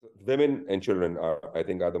women and children I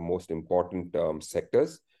think, are the most important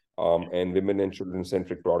sectors, and women and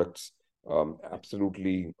children-centric products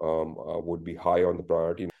absolutely would be high on the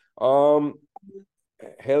priority. Um,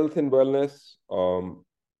 Health and wellness,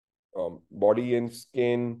 body and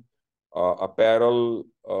skin, apparel,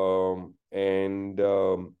 and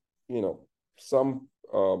some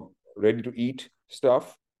ready-to-eat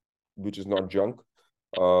stuff, which is not junk,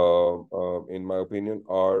 in my opinion,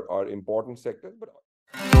 are important sectors. But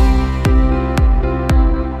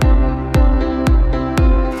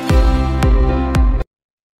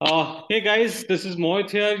Hey guys, this is Mohit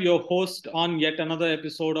here, your host on yet another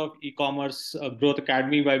episode of E-commerce Growth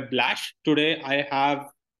Academy by Blash. Today I have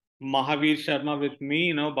Mahavir Sharma with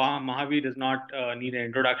me. Mahavir does not need an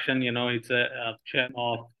introduction. It's a chairman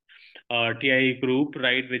of TIE Group,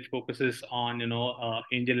 right, which focuses on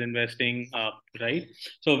angel investing, right.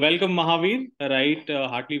 So welcome Mahavir, right.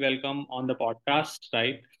 Heartily welcome on the podcast,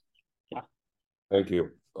 right. Yeah. thank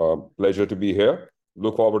you. Pleasure to be here.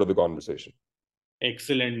 Look forward to the conversation.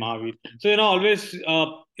 Excellent, Mahavir. So, always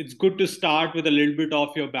it's good to start with a little bit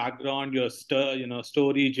of your background, your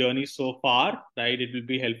story journey so far, right? It will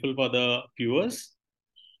be helpful for the viewers.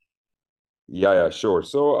 Yeah, sure.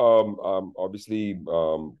 So, obviously,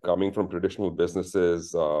 coming from traditional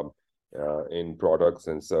businesses in products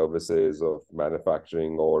and services of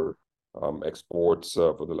manufacturing or exports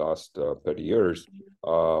for the last 30 years,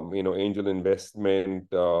 angel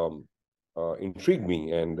investment intrigued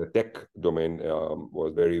me, and the tech domain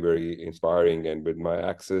was very, very inspiring. And with my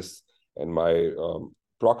access and my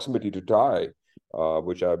proximity to Thai,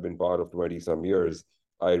 which I've been part of 20 some years,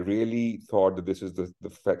 I really thought that this is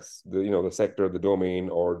the sector, the domain,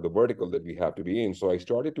 or the vertical that we have to be in. So I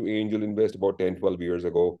started to angel invest about 10, 12 years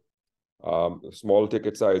ago. Small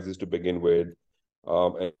ticket sizes to begin with.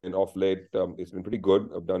 And off late, it's been pretty good.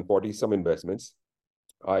 I've done 40 some investments.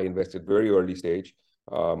 I invested very early stage,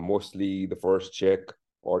 mostly the first check,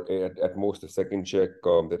 or at most the second check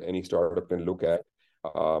that any startup can look at,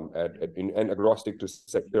 and agnostic to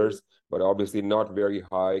sectors, but obviously not very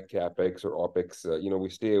high capex or opex. We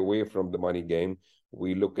stay away from the money game.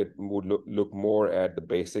 We look more at the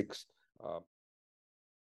basics.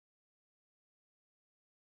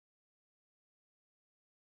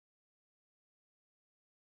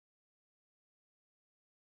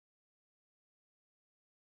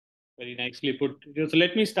 Very nicely put. So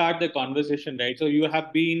let me start the conversation, right? So you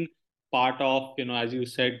have been part of, as you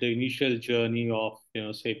said, the initial journey of,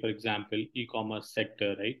 say, for example, e-commerce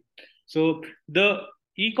sector, right? So the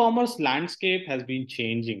e-commerce landscape has been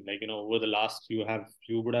changing, like, over the last, you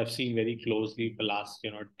would have seen very closely for last,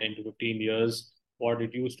 10 to 15 years, what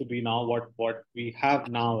it used to be now, what we have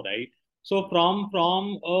now, right? So from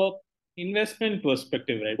a investment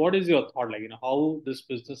perspective, right? What is your thought, like, how this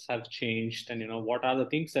business have changed, and what are the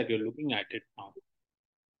things that you're looking at it now?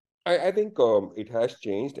 I think it has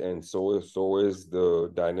changed, and so is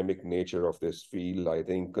the dynamic nature of this field. I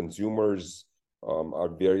think consumers are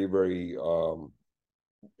very, very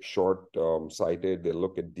short sighted. They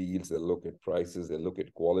look at deals, they look at prices, they look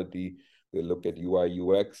at quality, they look at UI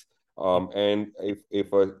UX. And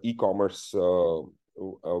if a e-commerce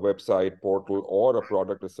a website, portal, or a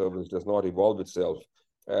product or service does not evolve itself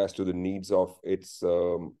as to the needs of its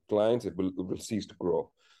clients, it will cease to grow.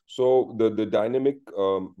 So the dynamic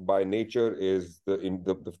by nature is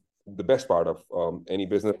the best part of any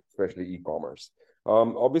business, especially e-commerce.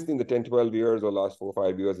 Obviously, in the 10, 12 years or last 4 or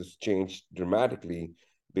 5 years, it's changed dramatically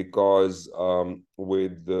because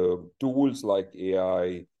with the tools like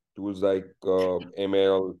AI, tools like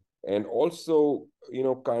ML, and also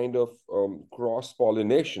kind of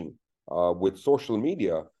cross-pollination with social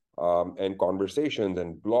media and conversations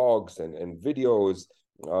and blogs and videos,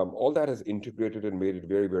 all that has integrated and made it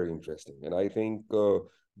very, very interesting. And I think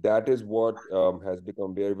that is what has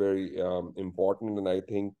become very, very important. And I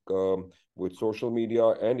think with social media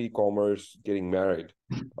and e-commerce getting married,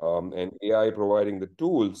 and AI providing the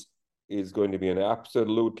tools, is going to be an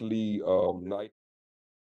absolutely nice.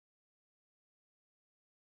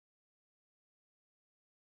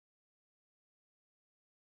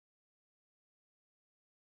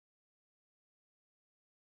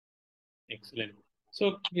 Excellent.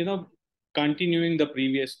 So, continuing the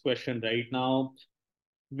previous question, right now,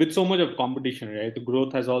 with so much of competition, right, the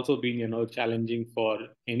growth has also been, challenging for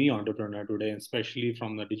any entrepreneur today, especially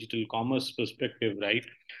from the digital commerce perspective, right?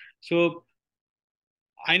 So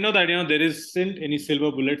I know that there isn't any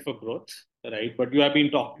silver bullet for growth, right? But you have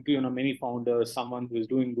been talking to many founders, someone who is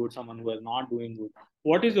doing good, someone who is not doing good.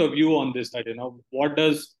 What is your view on this? That what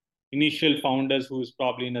does initial founders who is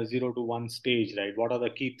probably in a 0 to 1 stage, right? What are the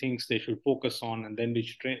key things they should focus on, and then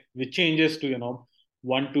which changes to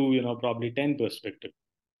 1 to, probably 10 perspective?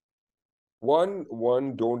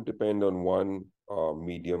 One, don't depend on one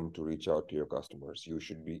medium to reach out to your customers. You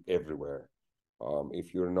should be everywhere.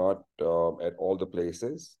 If you're not at all the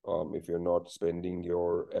places, if you're not spending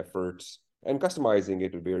your efforts and customizing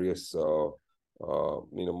it to various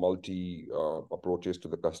multi approaches to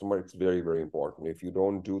the customer, it's very, very important. If you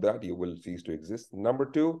don't do that, you will cease to exist. Number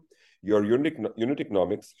two, your unit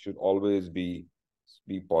economics should always be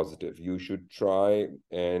positive. You should try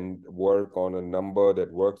and work on a number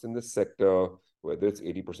that works in the sector, whether it's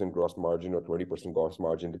 80% gross margin or 20% gross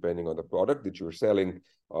margin, depending on the product that you're selling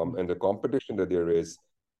and the competition that there is.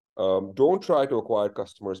 Don't try to acquire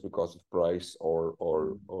customers because of price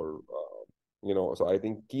so I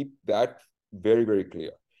think keep that very, very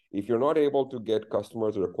clear. If you're not able to get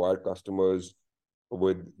customers or acquire customers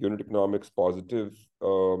with unit economics positive,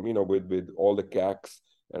 with all the CACs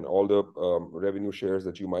and all the revenue shares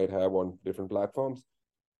that you might have on different platforms,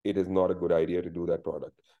 it is not a good idea to do that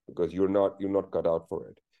product because you're not cut out for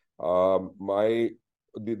it.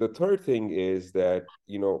 The third thing is that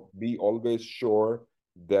be always sure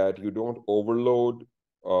that you don't overload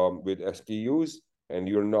with SKUs and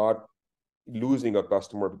you're not losing a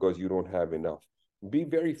customer because you don't have enough. Be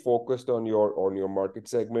very focused on your market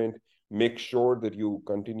segment. Make sure that you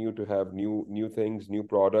continue to have new things, new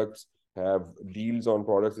products, have deals on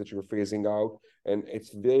products that you're phasing out. And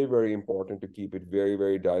it's very, very important to keep it very,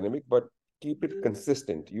 very dynamic, but keep it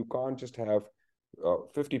consistent. You can't just have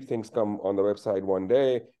 50 things come on the website one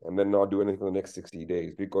day and then not do anything for the next 60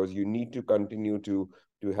 days, because you need to continue to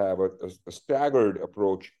have a staggered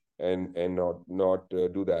approach and not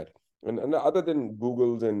do that. And other than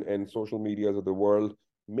Google's and social medias of the world,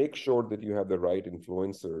 make sure that you have the right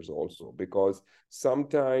influencers also, because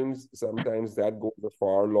sometimes that goes a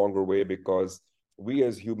far longer way, because we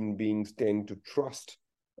as human beings tend to trust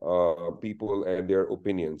people and their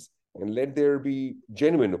opinions, and let there be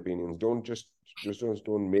genuine opinions. Don't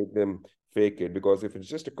make them fake it, because if it's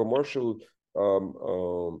just a commercial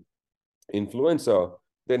influencer,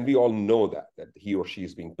 then we all know that he or she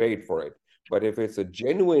is being paid for it. But if it's a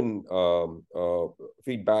genuine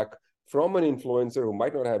feedback from an influencer who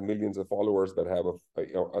might not have millions of followers but have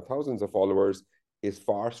thousands of followers, is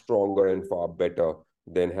far stronger and far better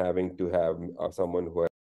than having to have someone who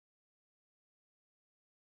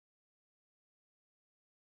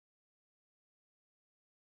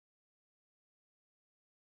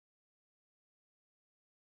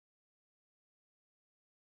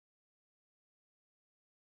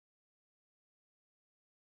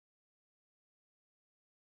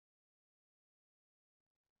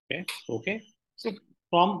Okay. Okay. So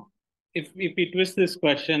from if we twist this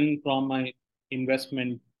question from my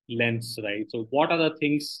investment lens, right? So what are the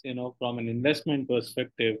things, from an investment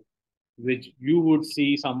perspective, which you would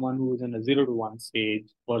see someone who's in a 0 to 1 stage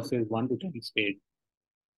versus 1 to 10 stage?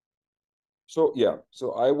 So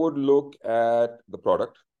I would look at the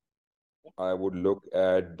product. I would look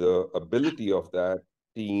at the ability of that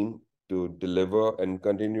team to deliver and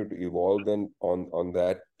continue to evolve then on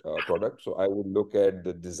that product. So I would look at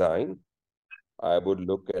the design, I would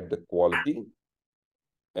look at the quality,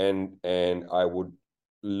 and I would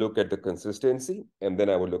look at the consistency, and then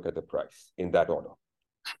I would look at the price, in that order.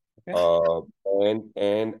 Okay.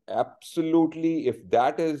 And absolutely, if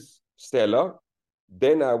that is stellar,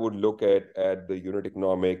 then I would look at the unit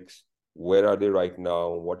economics. Where are they right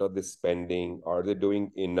now? What are they spending? Are they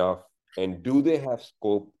doing enough? And do they have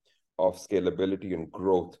scope of scalability and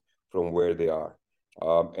growth from where they are?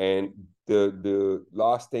 And the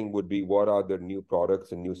last thing would be, what are the new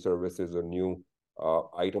products and new services or new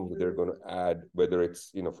items that they're going to add, whether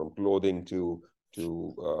it's from clothing to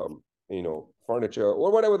furniture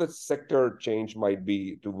or whatever the sector change might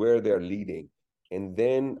be, to where they're leading. And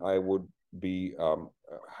then I would be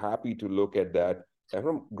happy to look at that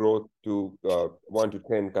from growth to 1 to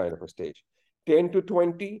 10 kind of a stage. 10 to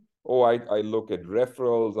 20, I look at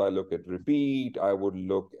referrals, I look at repeat, I would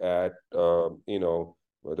look at the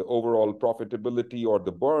overall profitability or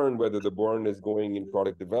the burn, whether the burn is going in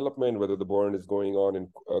product development, whether the burn is going on in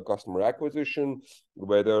customer acquisition,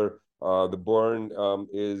 whether the burn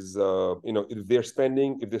is,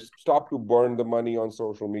 if they stop to burn the money on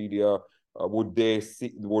social media, would their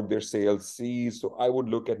sales cease? So I would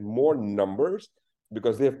look at more numbers,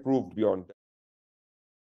 because they've proved beyond that.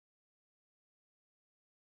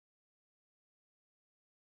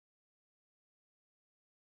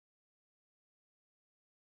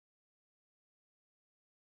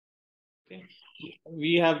 Okay.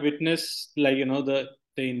 We have witnessed, like, the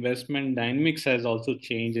investment dynamics has also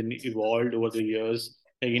changed and evolved over the years.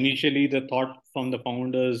 Like initially, the thought from the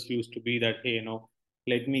founders used to be that, hey,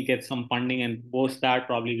 let me get some funding, and post that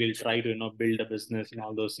probably we'll try to build a business and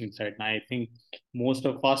all those things, right? And I think most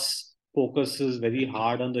of us focuses very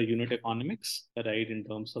hard on the unit economics, right, in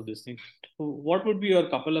terms of this thing. So what would be your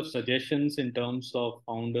couple of suggestions in terms of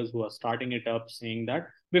founders who are starting it up, saying that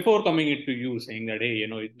before coming it to you, saying that, hey,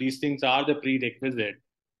 these things are the prerequisite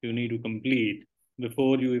you need to complete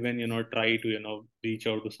before you even try to reach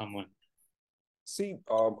out to someone. See,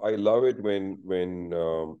 I love it when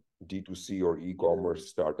D2C or e-commerce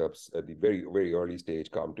startups at the very, very early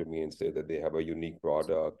stage come to me and say that they have a unique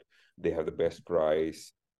product, they have the best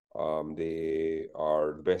price, they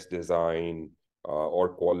are the best design or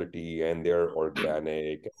quality, and they're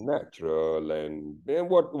organic, natural, and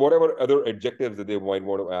whatever other adjectives that they might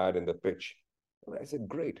want to add in the pitch. And I said,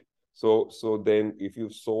 great. So then if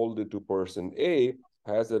you've sold it to person A,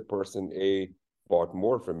 has that person A bought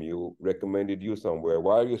more from you, recommended you somewhere?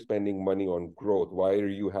 Why are you spending money on growth? Why are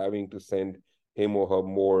you having to send him or her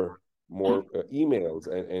more emails?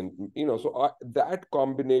 So that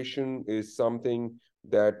combination is something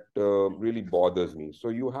that really bothers me. So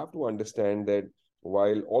you have to understand that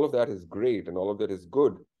while all of that is great and all of that is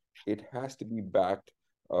good, it has to be backed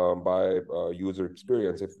by user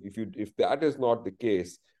experience. If that is not the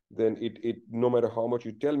case, then it no matter how much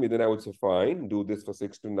you tell me, then I would say fine, do this for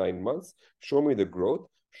 6 to 9 months, show me the growth,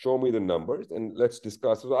 show me the numbers, and let's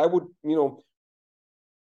discuss. So I would,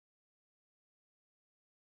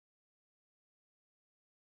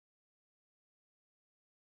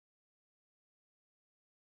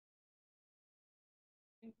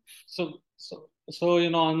 So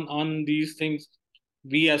on these things,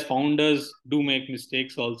 we as founders do make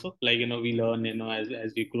mistakes also. Like we learn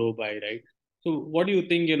as we grow by, right? So what do you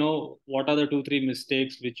think? What are the two three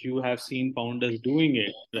mistakes which you have seen founders doing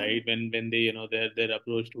it, right? When they their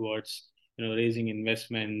approach towards raising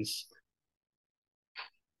investments.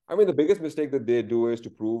 I mean, the biggest mistake that they do is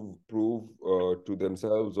to prove to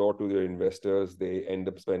themselves or to their investors. They end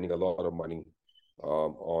up spending a lot of money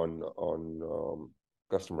on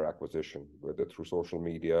customer acquisition, whether through social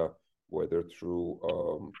media, whether through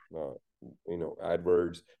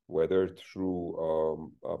AdWords, whether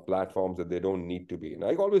through platforms that they don't need to be. And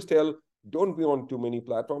I always tell, don't be on too many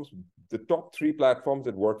platforms. The top three platforms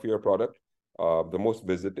that work for your product, the most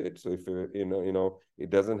visited. So if it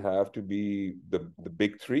doesn't have to be the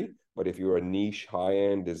big three, but if you're a niche,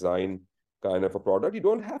 high-end design kind of a product, you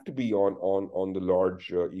don't have to be on the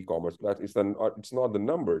large e-commerce platform. It's not the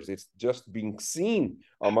numbers, it's just being seen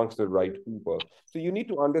amongst the right people. So you need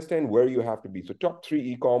to understand where you have to be. So top three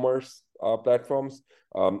e-commerce platforms.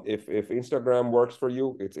 If Instagram works for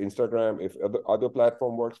you, it's Instagram. If other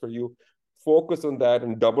platform works for you, focus on that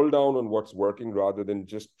and double down on what's working rather than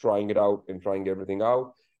just trying it out and trying everything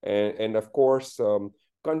out. And of course,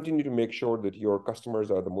 continue to make sure that your customers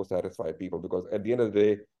are the most satisfied people, because at the end of the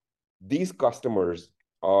day, these customers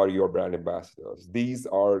are your brand ambassadors. These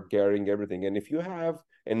are carrying everything. And if you have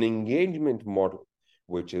an engagement model,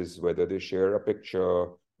 which is whether they share a picture,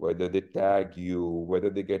 whether they tag you, whether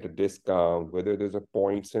they get a discount, whether there's a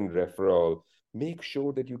points and referral, make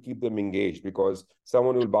sure that you keep them engaged, because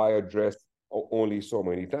someone will buy a dress only so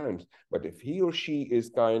many times. But if he or she is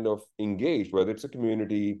kind of engaged, whether it's a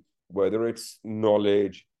community, whether it's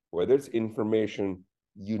knowledge, whether it's information,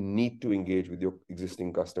 you need to engage with your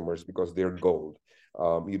existing customers because they're gold.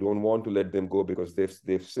 You don't want to let them go because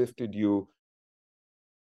they've sifted you.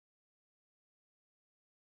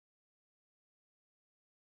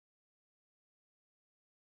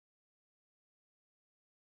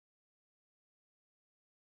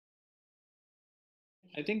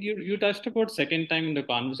 I think you touched about second time in the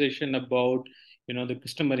conversation about the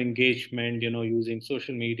customer engagement, using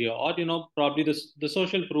social media, or probably the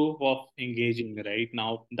social proof of engaging, right?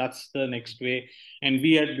 Now that's the next way, and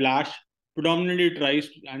we at Blash predominantly tries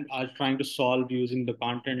and are trying to solve using the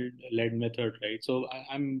content led method, right? So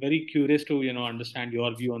I'm very curious to understand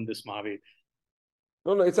your view on this, Mahavir.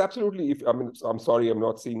 No, no, it's absolutely. If I mean, I'm sorry, I'm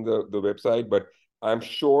not seeing the website, but I'm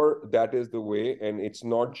sure that is the way. And it's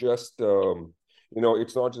not just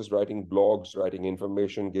it's not just writing blogs, writing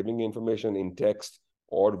information, giving information in text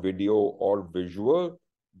or video or visual,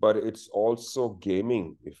 but it's also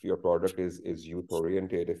gaming. If your product is youth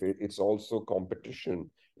oriented, if it's also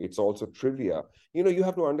competition, it's also trivia. You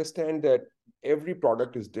have to understand that every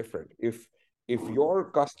product is different. If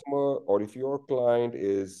your customer or if your client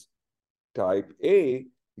is type A,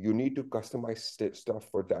 you need to customize stuff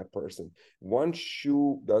for that person. One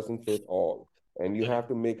shoe doesn't fit all, and you have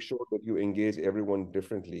to make sure that you engage everyone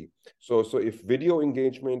differently. So if video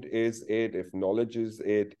engagement is it, if knowledge is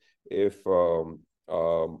it, if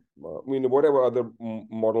whatever other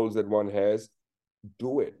models that one has,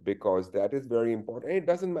 do it, because that is very important. And it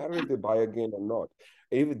doesn't matter if they buy again or not.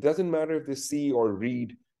 It doesn't matter if they see or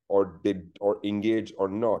read or did or engage or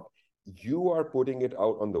not. You are putting it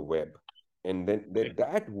out on the web, and then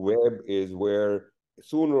that web is where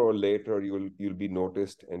sooner or later you'll be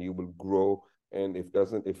noticed and you will grow. And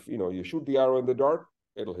if you shoot the arrow in the dark,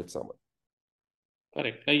 it'll hit someone.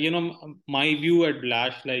 Correct. My view at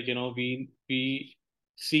Blash, we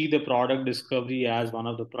see the product discovery as one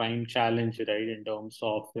of the prime challenge, right? In terms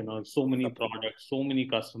of, so many Absolutely. products, so many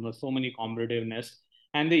customers, so many competitiveness,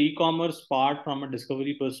 and the e-commerce part from a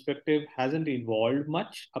discovery perspective hasn't evolved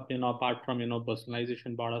much. Apart from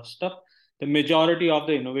personalization part of stuff, the majority of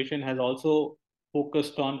the innovation has also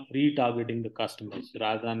focused on retargeting the customers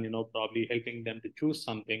rather than probably helping them to choose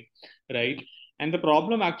something, right? And the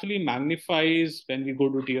problem actually magnifies when we go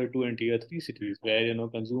to tier two and tier three cities, where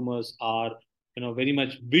consumers are very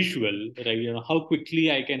much visual, right? How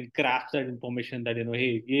quickly I can craft that information that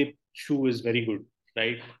hey, ye shoe is very good,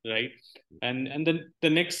 right. And then the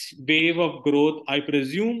next wave of growth, I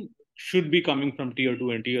presume, should be coming from tier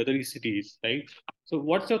two and tier three cities, right? So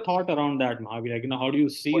what's your thought around that, Mahavir? How do you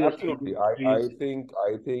see Oh, the tier two absolutely. I cities?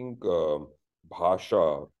 think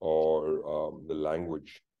bhasha, or the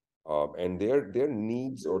language, and their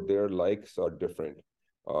needs or their likes are different.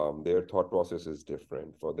 Their thought process is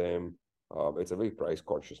different. For them, it's a very price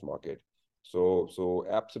conscious market. So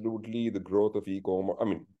absolutely, the growth of e-commerce. I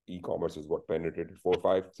mean, e-commerce is what penetrated 4,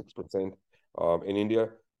 5, 6% in India.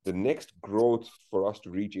 The next growth for us to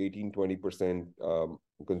reach 18, 20%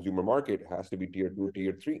 consumer market has to be tier two,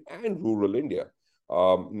 tier three, and rural India.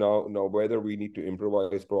 Now, whether we need to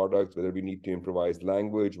improvise products, whether we need to improvise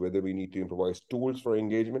language, whether we need to improvise tools for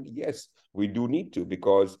engagement, yes, we do need to,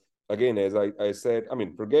 because again, as I said, I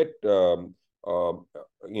mean, forget, I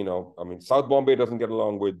mean, South Bombay doesn't get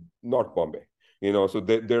along with North Bombay. So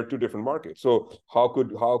they're two different markets. So how could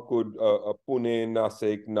Pune,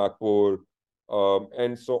 Nasik, Nagpur,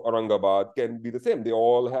 and so Aurangabad can be the same? They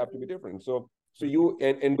all have to be different. So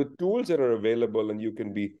and with tools that are available, and you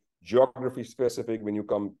can be geography specific when you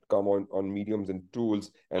come on mediums and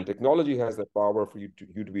tools, and technology has that power for you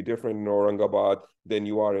to be different in Aurangabad than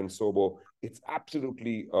you are in Sobo. It's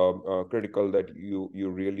absolutely critical that you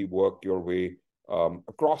really work your way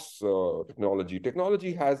across technology.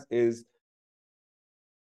 Technology has is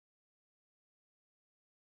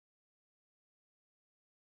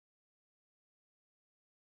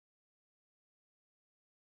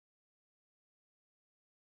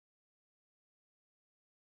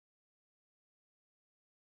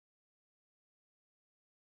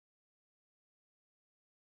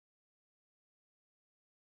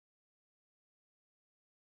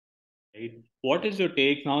Right. What is your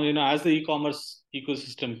take now? As the e-commerce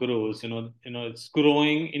ecosystem grows, it's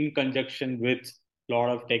growing in conjunction with a lot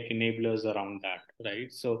of tech enablers around that,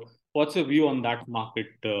 right? So, what's your view on that market,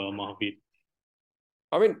 Mahavir?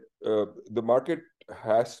 I mean, the market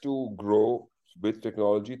has to grow with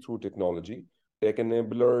technology, through technology. Tech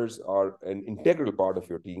enablers are an integral part of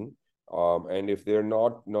your team, and if they're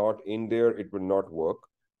not in there, it will not work.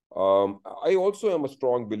 I also am a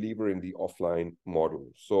strong believer in the offline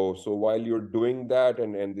model. So while you're doing that,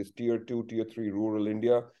 and this tier two, tier three rural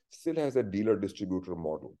India still has a dealer distributor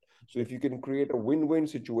model. So if you can create a win-win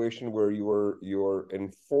situation where you're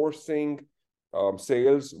enforcing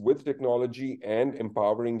sales with technology and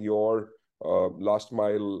empowering your last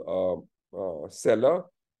mile seller,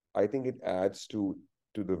 I think it adds to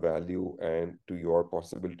the value and to your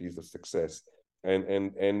possibilities of success.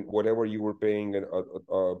 And whatever you were paying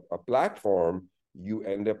a platform, you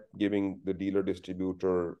end up giving the dealer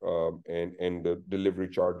distributor and the delivery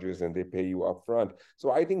charges, and they pay you upfront. So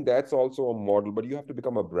I think that's also a model, but you have to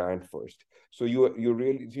become a brand first. So you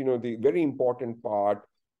really, the very important part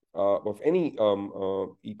of any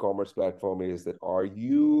e-commerce platform is that are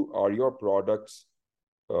your products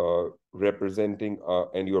representing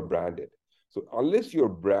and you're branded. So unless you're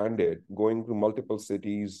branded, going to multiple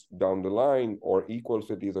cities down the line or equal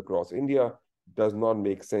cities across India does not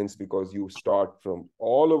make sense, because you start from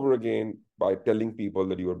all over again by telling people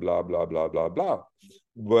that you're blah blah blah blah blah.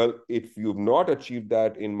 Well, if you've not achieved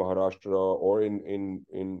that in Maharashtra or in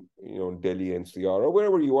Delhi NCR or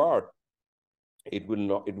wherever you are, it will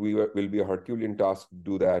not it will be a Herculean task to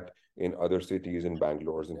do that in other cities, in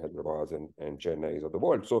Bangalore's and Hyderabad's and Chennai's of the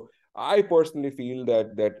world. So I personally feel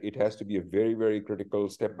that it has to be a very, very critical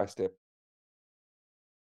step by step.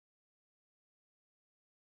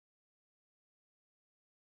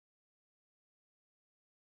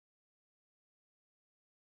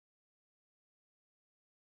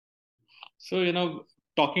 So,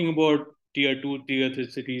 talking about tier two, tier three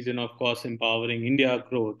cities, and of course, empowering India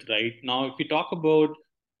growth, right? Now, if we talk about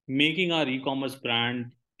making our e-commerce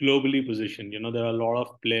brand globally positioned, there are a lot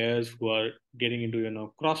of players who are getting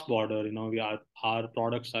into, cross-border, our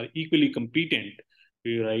products are equally competent,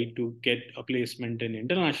 right, to get a placement in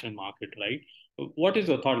international market, right? What is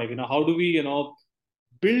your thought? Like, how do we,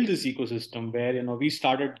 build this ecosystem where, we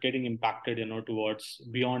started getting impacted, towards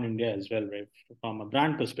beyond India as well, right? From a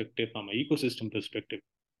brand perspective, from an ecosystem perspective.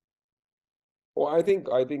 Well, I think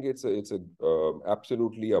it's a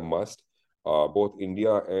absolutely a must. Both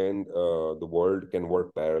India and the world can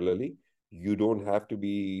work parallelly. You don't have to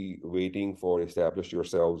be waiting for establish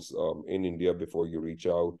yourselves in India before you reach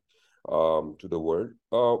out to the world.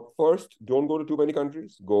 First, don't go to too many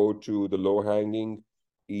countries. Go to the low hanging,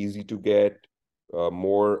 easy to get,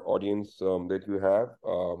 more audience that you have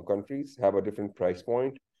countries. Have a different price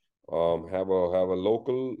point. Have a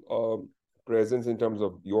local presence in terms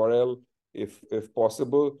of URL if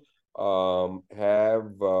possible.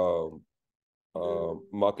 Have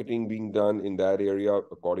marketing being done in that area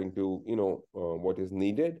according to what is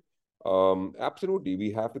needed. Absolutely,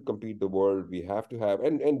 we have to compete the world. We have to have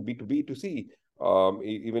and B2B to C.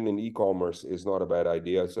 Even in e-commerce is not a bad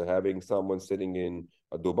idea. So having someone sitting in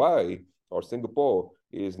Dubai or Singapore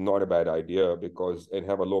is not a bad idea because and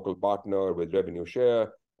have a local partner with revenue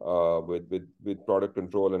share, with product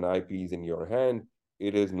control and IPs in your hand,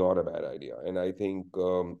 it is not a bad idea. And I think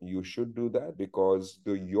you should do that because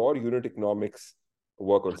your unit economics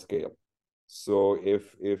work on scale. So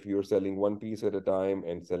if you're selling one piece at a time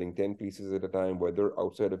and selling 10 pieces at a time, whether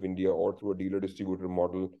outside of India or through a dealer distributor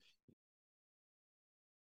model,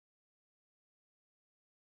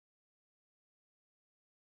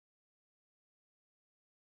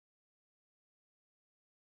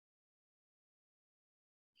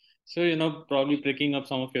 So, probably picking up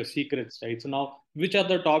some of your secrets, right? So now, which are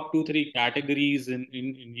the top two, three categories in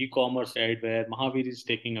e-commerce, right, where Mahavir is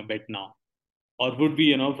taking a bet now? Or would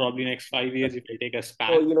be, probably next 5 years, if I take a so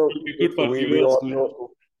span, would be good for we viewers all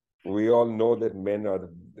to. know that men are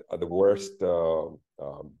the worst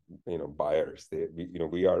buyers.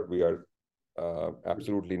 We are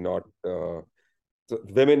absolutely not. So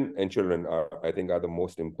women and children are, I think, are the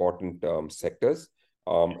most important sectors,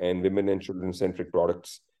 and women and children-centric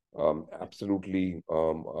products absolutely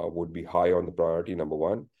would be high on the priority number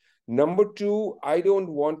one. Number two, I don't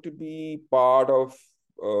want to be part of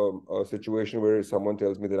a situation where someone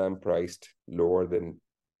tells me that I'm priced lower than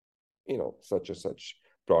such a such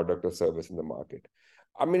product or service in the market.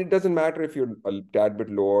 I mean, it doesn't matter if you're a tad bit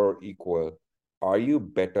lower or equal. Are you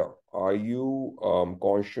better? Are you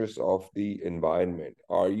conscious of the environment?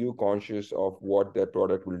 Are you conscious of what that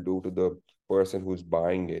product will do to the person who's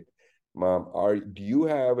buying it? Do you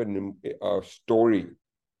have a story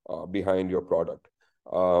behind your product?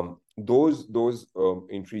 Those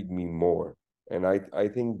intrigue me more, and I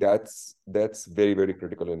think that's very very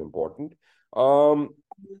critical and important. Um,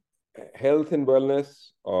 Health and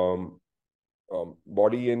wellness,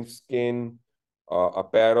 body and skin,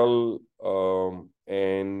 apparel,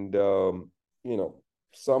 and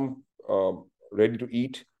some ready to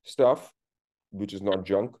eat stuff, which is not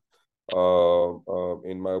junk,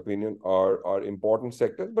 in my opinion, are important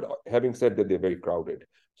sectors. But having said that, they're very crowded.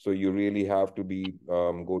 So you really have to be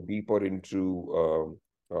go deeper into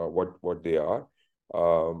what they are,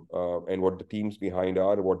 and what the teams behind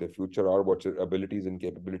are, what their future are, what their abilities and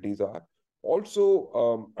capabilities are.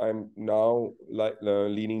 Also, I'm now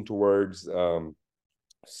leaning towards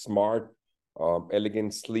smart,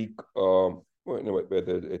 elegant, sleek,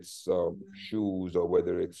 whether it's shoes or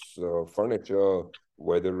whether it's furniture,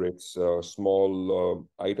 whether it's small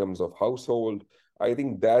items of household. I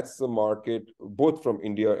think that's the market, both from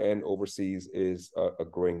India and overseas, is a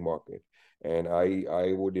growing market. And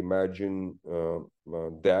I would imagine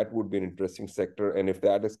that would be an interesting sector. And if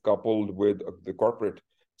that is coupled with the corporate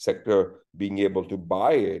sector being able to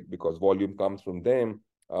buy it because volume comes from them,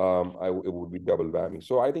 it would be double whammy.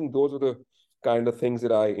 So I think those are the kind of things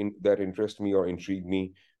that interest me or intrigue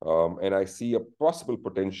me, and I see a possible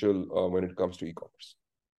potential when it comes to e-commerce.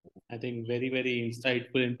 I think very, very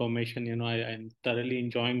insightful information. I'm thoroughly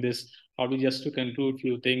enjoying this. Probably just to conclude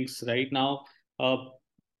few things right now.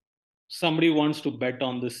 Somebody wants to bet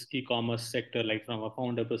on this e-commerce sector, like from a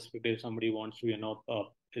founder perspective, somebody wants to,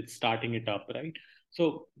 it's starting it up, right?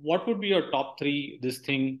 So what would be your top three, this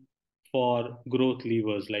thing for growth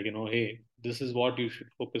levers? Like, hey, this is what you should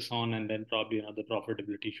focus on, and then probably, the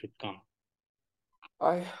profitability should come.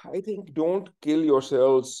 I think don't kill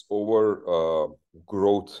yourselves over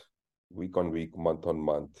growth week on week, month on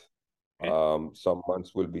month. Okay. Some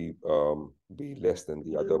months will be less than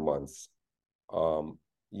the other months.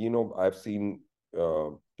 I've seen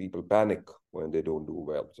people panic when they don't do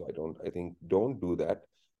well. So I think don't do that.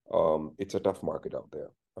 It's a tough market out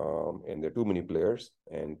there. And there are too many players,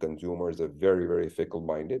 and consumers are very, very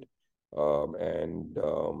fickle-minded, and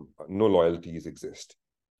no loyalties exist.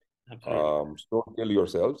 Absolutely. So don't kill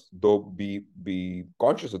yourselves, though be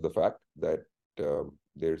conscious of the fact that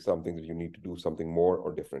there's something that you need to do something more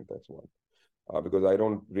or different. That's one. Because I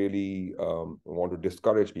don't really want to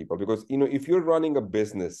discourage people, because if you're running a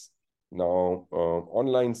business now,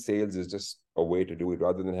 online sales is just a way to do it.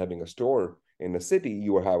 Rather than having a store in a city,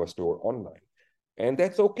 you will have a store online, and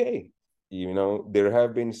that's okay. There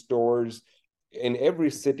have been stores in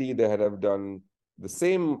every city that have done the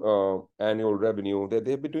same annual revenue that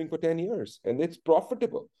they've been doing for 10 years, and it's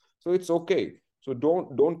profitable. So it's okay. So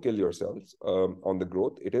don't kill yourselves on the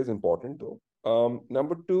growth. It is important though.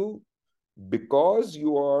 Number two, because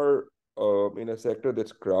you are in a sector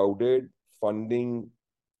that's crowded, funding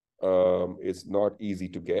is not easy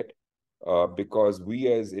to get, because we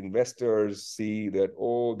as investors see that,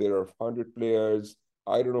 oh, there are 100 players.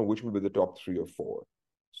 I don't know which will be the top three or four.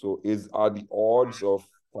 So are the odds of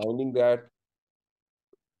finding that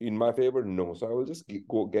in my favor? No. So I will just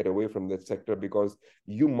get away from that sector, because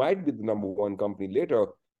you might be the number one company later,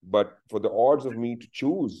 but for the odds of me to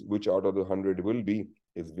choose which out of the 100 will be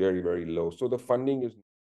is very, very low. So the funding is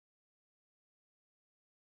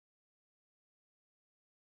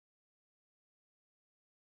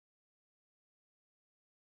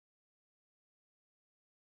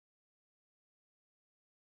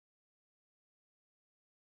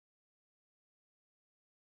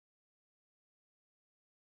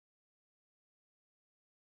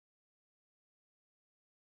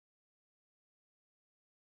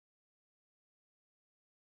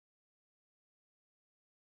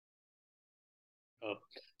Uh,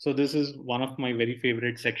 so this is one of my very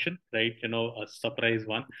favorite section, right? A surprise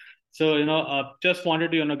one. So just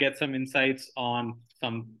wanted to get some insights on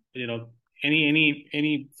some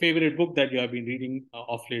any favorite book that you have been reading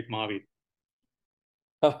of late, Mahavir.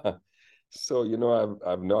 So,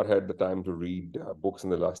 I've not had the time to read books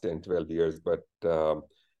in the last 10, 12 years, but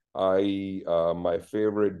my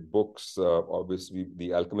favorite books, obviously,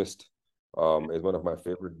 The Alchemist is one of my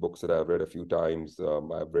favorite books that I've read a few times.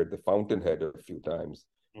 I've read The Fountainhead a few times.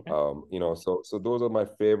 Okay. So those are my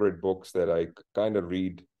favorite books that I kind of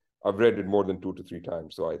read. I've read it more than 2 to 3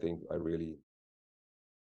 times. So I think I really.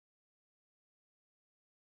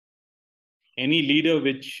 Any leader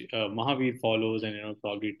which Mahavir follows and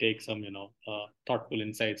probably take some thoughtful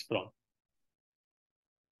insights from.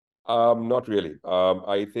 Not really.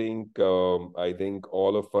 I think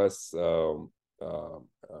all of us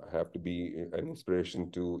have to be an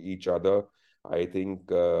inspiration to each other. I think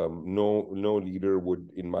no leader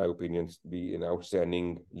would, in my opinion, be an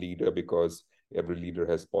outstanding leader, because every leader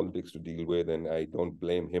has politics to deal with, and I don't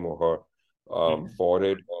blame him or her for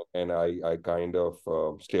it. And I kind of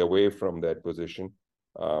stay away from that position.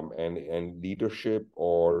 And leadership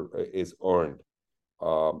is earned,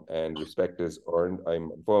 and respect is earned.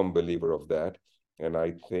 I'm a firm believer of that. And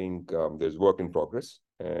I think there's work in progress,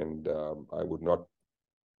 and I would not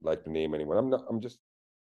like to name anyone. I'm just.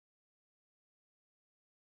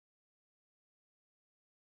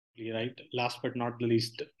 Right. Last but not the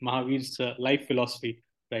least, Mahavir's life philosophy,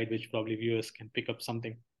 right, which probably viewers can pick up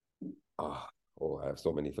something. Ah, oh, I have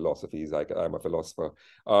so many philosophies. I'm a philosopher.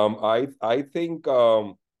 I think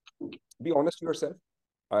be honest to yourself.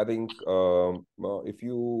 I think if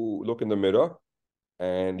you look in the mirror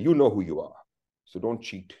and you know who you are, so don't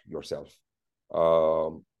cheat yourself.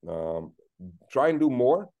 Um, um, Try and do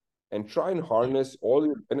more, and try and harness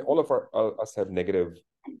all of us have negative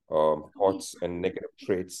thoughts and negative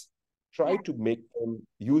traits. Try to make them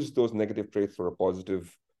use those negative traits for a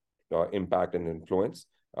positive impact and influence.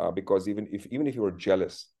 Because even if you are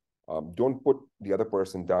jealous, don't put the other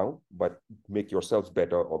person down, but make yourselves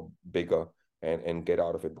better or bigger, and get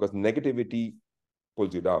out of it, because negativity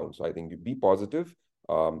pulls you down. So I think you be positive,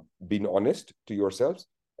 being honest to yourselves,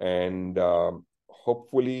 and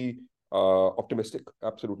hopefully optimistic.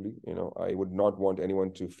 Absolutely. I would not want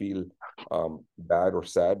anyone to feel bad or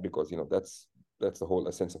sad, because that's the whole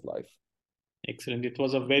essence of life. Excellent. It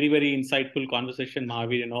was a very, very insightful conversation,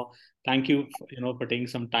 Mahavir. Thank you, for taking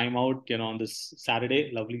some time out, on this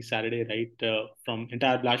Saturday, lovely Saturday, right? From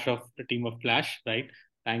entire Flash of the team of Flash, right?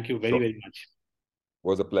 Thank you very, Sure. very much. It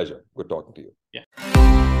was a pleasure. Good talking to you.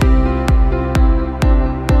 Yeah.